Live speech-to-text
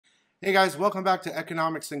Hey guys, welcome back to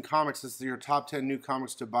Economics and Comics. This is your top 10 new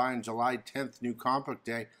comics to buy on July 10th, New Comic Book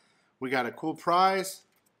Day. We got a cool prize.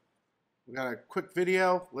 We got a quick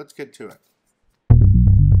video. Let's get to it.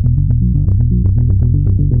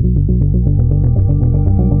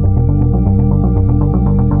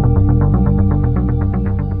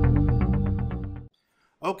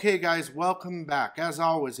 Okay guys, welcome back. As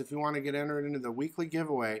always, if you want to get entered into the weekly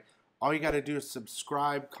giveaway, all you got to do is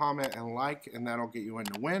subscribe, comment, and like, and that'll get you in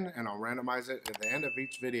to win, and I'll randomize it at the end of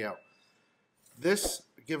each video. This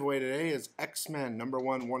giveaway today is X-Men number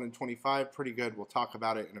 1, 1 in 25. Pretty good. We'll talk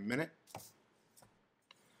about it in a minute.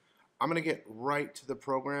 I'm going to get right to the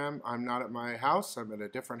program. I'm not at my house. I'm at a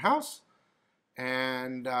different house.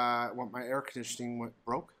 And well, my air conditioning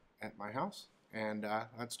broke at my house, and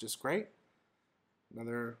that's just great.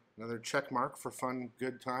 Another check mark for fun,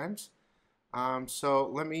 good times. So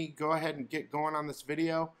let me go ahead and get going on this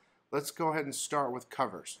video. Let's go ahead and start with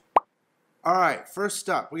covers. All right, first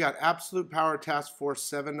up, we got Absolute Power Task Force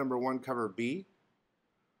 7, number 1, cover B,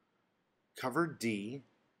 cover D,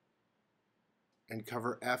 and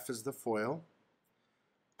cover F is the foil.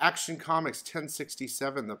 Action Comics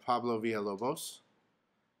 1067, the Pablo Villalobos,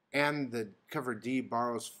 and the cover D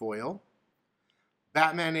borrows foil.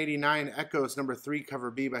 Batman 89 Echoes number 3,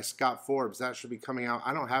 cover B by Scott Forbes. That should be coming out.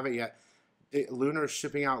 I don't have it yet. Lunar is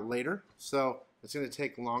shipping out later, so it's going to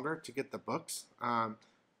take longer to get the books.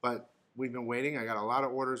 But we've been waiting. I got a lot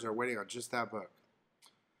of orders that are waiting on just that book.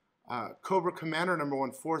 Cobra Commander number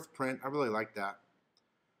 1, 4th print. I really like that.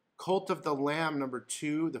 Cult of the Lamb number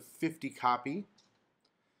 2, the 50 copy.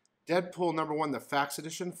 Deadpool number 1, the Fax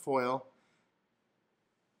Edition foil.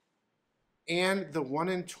 And the 1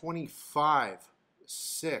 in 25.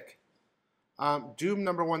 Sick. Doom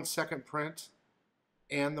number 1, 2nd print.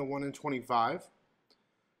 And the 1 in 25.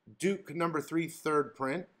 Duke number 3, 3rd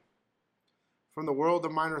print. From the World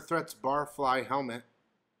of Minor Threats Barfly helmet.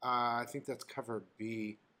 I think that's cover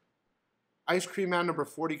B. Ice Cream Man number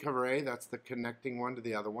 40, cover A. That's the connecting one to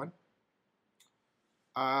the other one.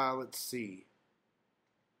 Let's see.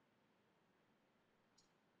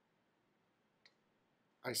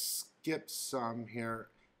 I skipped some here.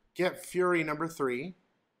 Get Fury number 3.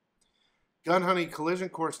 Gun Honey Collision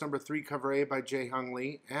Course number 3, cover A by Jae Hung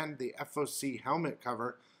Lee, and the FOC helmet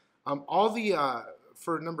cover. All the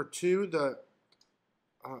for number 2, the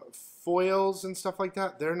foils and stuff like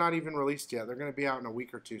that, they're not even released yet. They're going to be out in a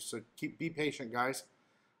week or two, so be patient, guys.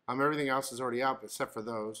 Everything else is already out except for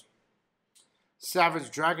those. Savage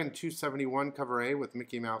Dragon 271, cover A with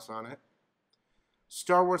Mickey Mouse on it.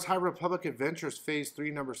 Star Wars High Republic Adventures Phase 3,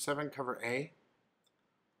 number 7, cover A.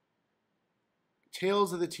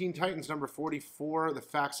 Tales of the Teen Titans number 44, the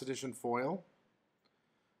Fax Edition foil.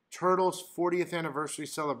 Turtles 40th Anniversary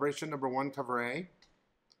Celebration number 1, cover A.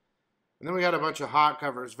 And then we got a bunch of hot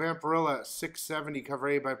covers. Vampirilla 670, cover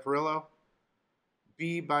A by Perillo.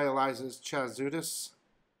 B by Eliza's Chazudis.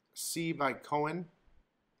 C by Cohen.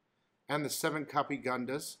 And the 7 copy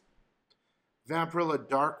Gundas. Vampirilla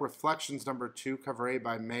Dark Reflections number 2, cover A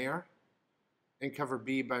by Mayer. And cover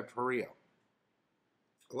B by Perillo.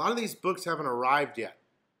 A lot of these books haven't arrived yet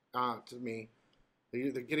to me.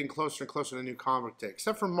 They're getting closer and closer to New Comic Day,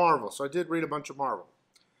 except for Marvel. So I did read a bunch of Marvel.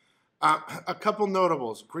 A couple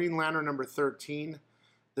notables. Green Lantern number 13,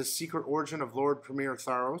 The Secret Origin of Lord Premier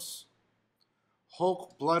Tharos.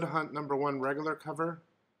 Hulk Blood Hunt number 1 regular cover,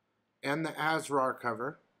 and the Azrar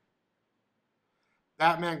cover.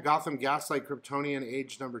 Batman Gotham Gaslight Kryptonian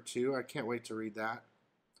Age number 2. I can't wait to read that.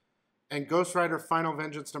 And Ghost Rider Final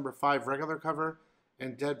Vengeance number 5 regular cover.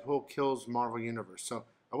 And Deadpool Kills Marvel Universe. So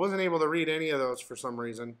I wasn't able to read any of those for some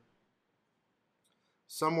reason.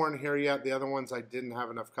 Some weren't here yet. The other ones I didn't have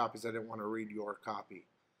enough copies. I didn't want to read your copy.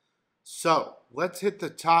 So let's hit the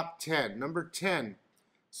top 10. Number 10,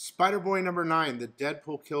 Spider-Boy number 9, the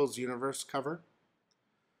Deadpool Kills Universe cover.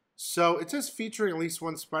 So it says featuring at least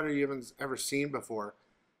one spider you haven't ever seen before.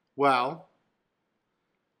 Well,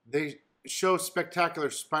 they show Spectacular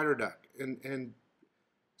Spider-Duck. And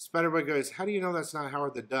Spider-Boy goes, how do you know that's not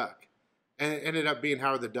Howard the Duck? And it ended up being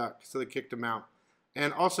Howard the Duck, so they kicked him out.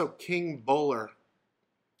 And also King Bowler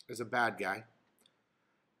is a bad guy.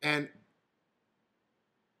 And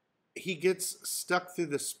he gets stuck through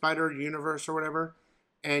the spider universe or whatever,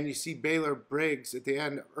 and you see Baylor Briggs at the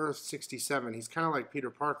end of Earth 67. He's kind of like Peter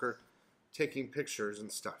Parker, taking pictures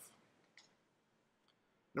and stuff.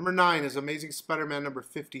 Number 9 is Amazing Spider-Man number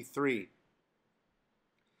 53.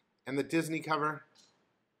 And the Disney cover.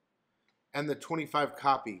 And the 25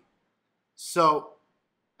 copy. So,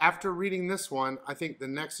 after reading this one, I think the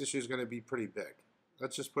next issue is going to be pretty big.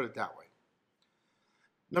 Let's just put it that way.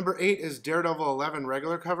 Number 8 is Daredevil 11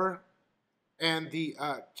 regular cover. And the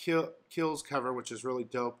Kills cover, which is really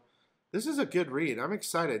dope. This is a good read. I'm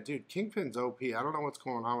excited. Dude, Kingpin's OP. I don't know what's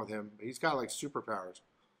going on with him, but he's got like superpowers.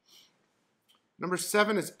 Number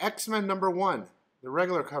 7 is X-Men #1, the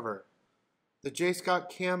regular cover. The J. Scott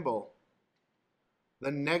Campbell.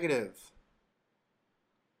 The Negative.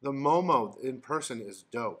 The Momo in person is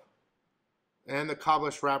dope. And the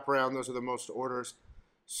Cobblish wraparound, those are the most orders.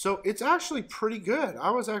 So it's actually pretty good.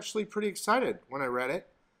 I was actually pretty excited when I read it.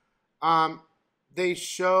 They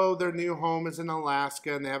show their new home is in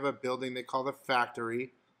Alaska, and they have a building they call the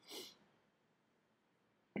Factory.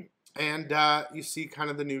 And you see kind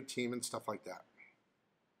of the new team and stuff like that.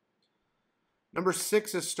 Number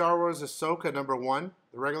 6 is Star Wars Ahsoka #1,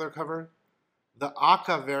 the regular cover. The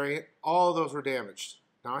Aka variant, all of those were damaged.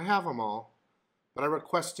 Now I have them all, but I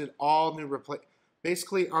requested all new replace.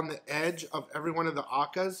 Basically on the edge of every one of the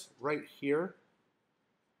Akas right here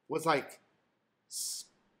was like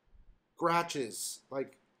scratches,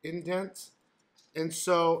 like indents. And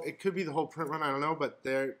so it could be the whole print run, I don't know, but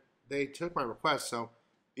they took my request, so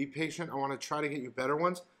be patient. I want to try to get you better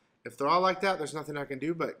ones. If they're all like that, there's nothing I can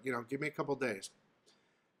do, but, you know, give me a couple days.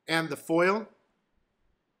 And the foil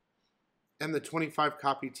and the 25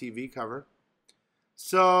 copy TV cover.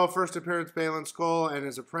 So, first appearance, Balin Skull and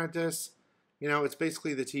his apprentice. You know, it's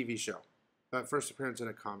basically the TV show, but first appearance in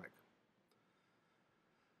a comic.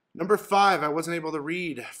 Number 5, I wasn't able to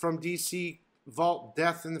read. From DC Vault,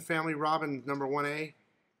 Death in the Family, Robin #1A.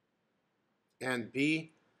 And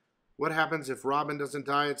B, what happens if Robin doesn't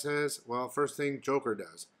die, it says? Well, first thing, Joker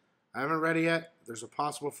does. I haven't read it yet. There's a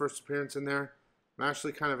possible first appearance in there. I'm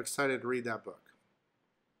actually kind of excited to read that book.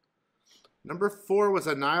 Number 4 was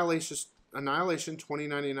Annihilation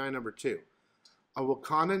 2099 #2. A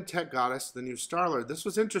Wakandan tech goddess, the new Star-Lord. This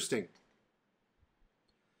was interesting.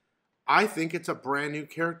 I think it's a brand new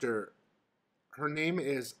character. Her name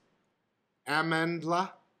is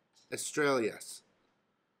Amandla Estrellas.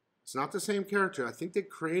 It's not the same character. I think they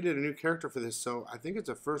created a new character for this, so I think it's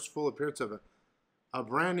a first full appearance of a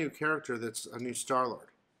brand new character that's a new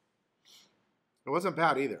Star-Lord. It wasn't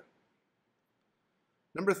bad either.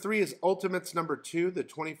 Number 3 is Ultimates #2, the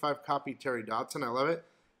 25 copy Terry Dodson. I love it.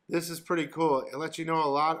 This is pretty cool. It lets you know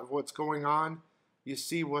a lot of what's going on. You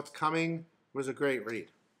see what's coming. It was a great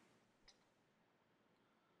read.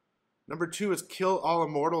 Number 2 is Kill All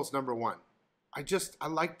Immortals #1. I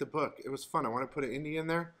liked the book. It was fun. I want to put an indie in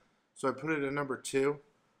there, so I put it at number 2.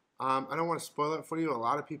 I don't want to spoil it for you. A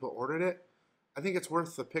lot of people ordered it. I think it's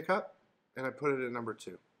worth the pickup, and I put it at number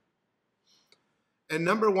 2. And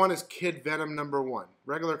number 1 is Kid Venom #1,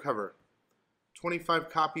 regular cover. 25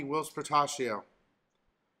 copy Wills Portacio.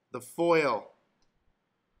 The foil,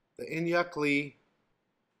 the Inyuk Lee,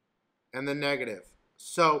 and the Negative.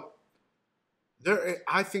 So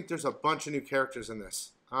I think there's a bunch of new characters in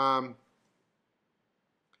this.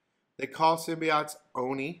 They call symbiotes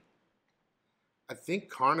Oni. I think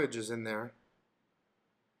Carnage is in there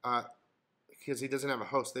because he doesn't have a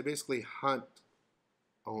host. They basically hunt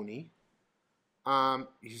Oni.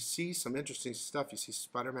 You see some interesting stuff. You see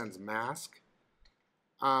Spider-Man's mask.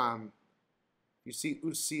 You see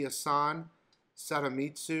Uchiha-san,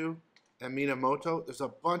 Sadamitsu, and Minamoto. There's a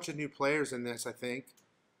bunch of new players in this, I think.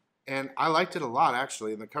 And I liked it a lot,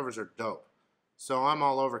 actually, and the covers are dope. So I'm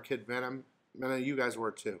all over Kid Venom. And you guys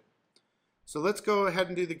were, too. So let's go ahead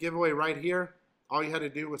and do the giveaway right here. All you had to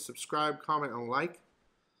do was subscribe, comment, and like.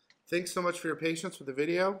 Thanks so much for your patience with the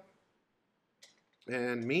video.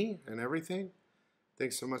 And me, and everything.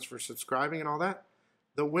 Thanks so much for subscribing and all that.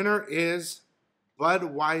 The winner is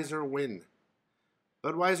Budweiser Win.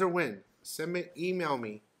 Budweiser Win. Email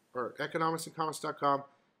me, or economicsandcomics.com.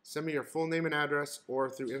 Send me your full name and address, or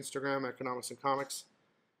through Instagram, Economics and Comics,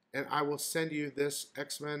 and I will send you this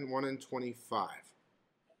X-Men 1 in 25.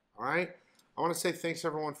 All right? I want to say thanks,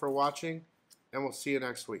 everyone, for watching, and we'll see you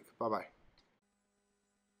next week. Bye-bye.